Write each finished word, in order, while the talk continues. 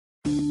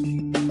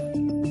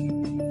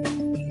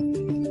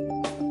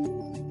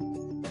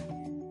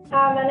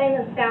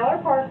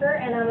Parker,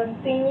 and I'm a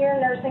senior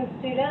nursing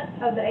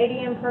student of the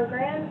ADM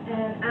program,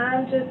 and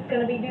I'm just going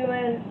to be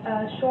doing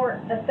a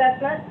short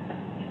assessment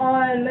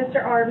on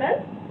Mr. Ardman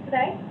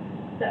today.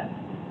 So,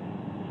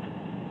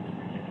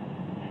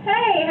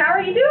 hey, how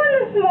are you doing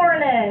this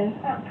morning?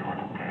 I'm doing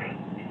okay.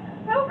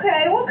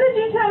 Okay, well, could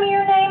you tell me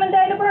your name and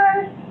date of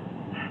birth?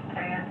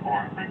 Stan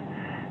Ardman,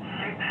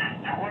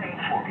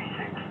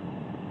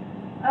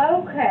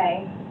 6/20/46.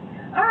 Okay.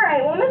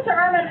 Alright, well, Mr.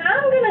 Ardman,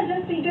 I'm going to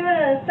just be doing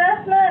an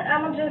assessment.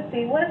 I'm going to just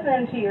be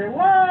listening to your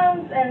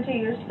lungs and to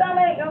your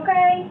stomach,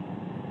 okay?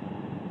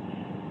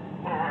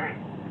 Alright.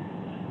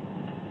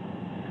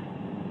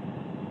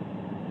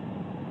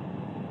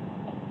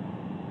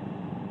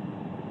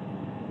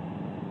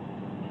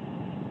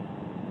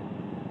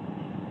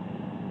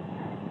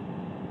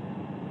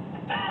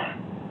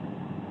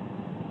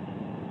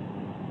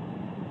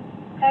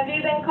 Have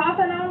you been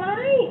coughing all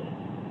night?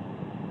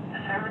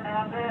 Every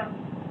now and then.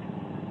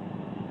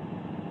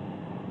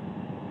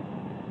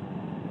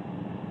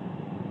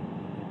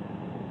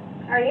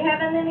 Are you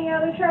having any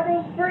other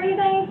troubles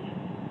breathing?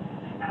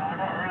 No,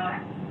 not really.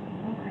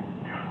 Okay.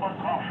 Just one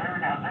cough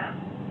every now and then.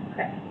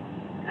 Okay.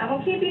 I'm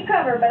going to keep you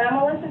covered, but I'm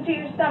going to listen to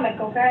your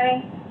stomach,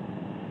 okay?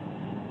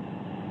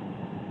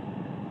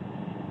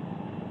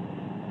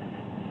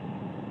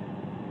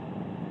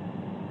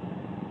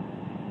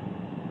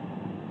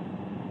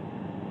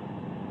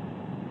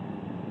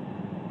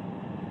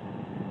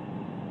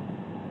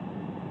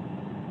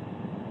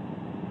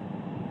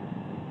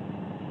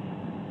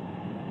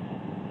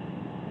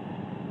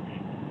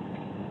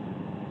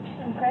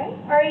 Okay.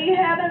 Are you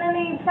having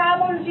any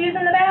problems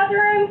using the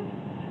bathroom?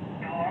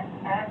 No,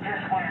 I'm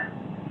just weird.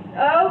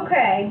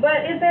 Okay,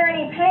 but is there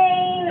any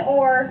pain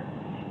or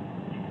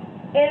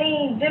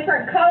any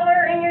different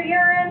color in your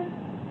urine?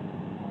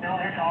 No,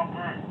 it's all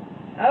good.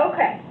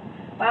 Okay.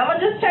 Well, I'm going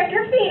to just check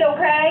your feet,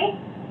 okay?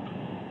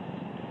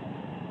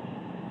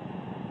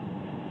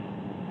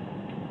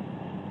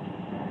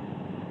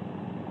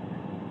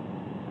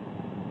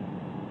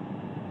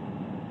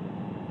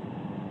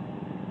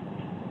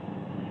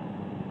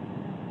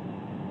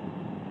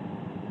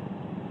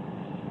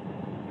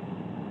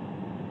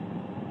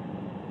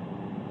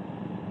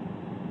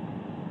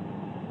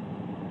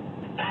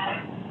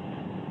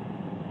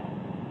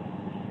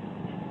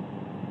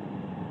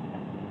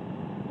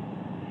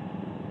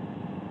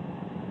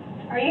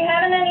 Are you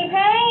having any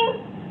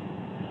pain?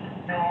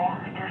 No,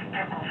 it just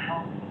tickles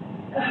some.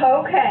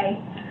 Okay.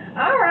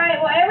 All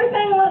right. Well,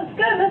 everything looks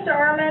good, Mr.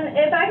 Ardman.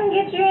 If I can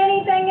get you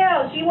anything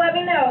else, you let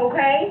me know,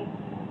 okay?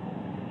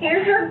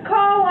 Here's your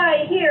call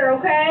light here,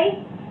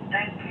 okay?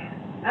 Thank you.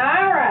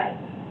 All right.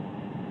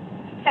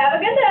 Have a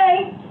good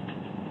day.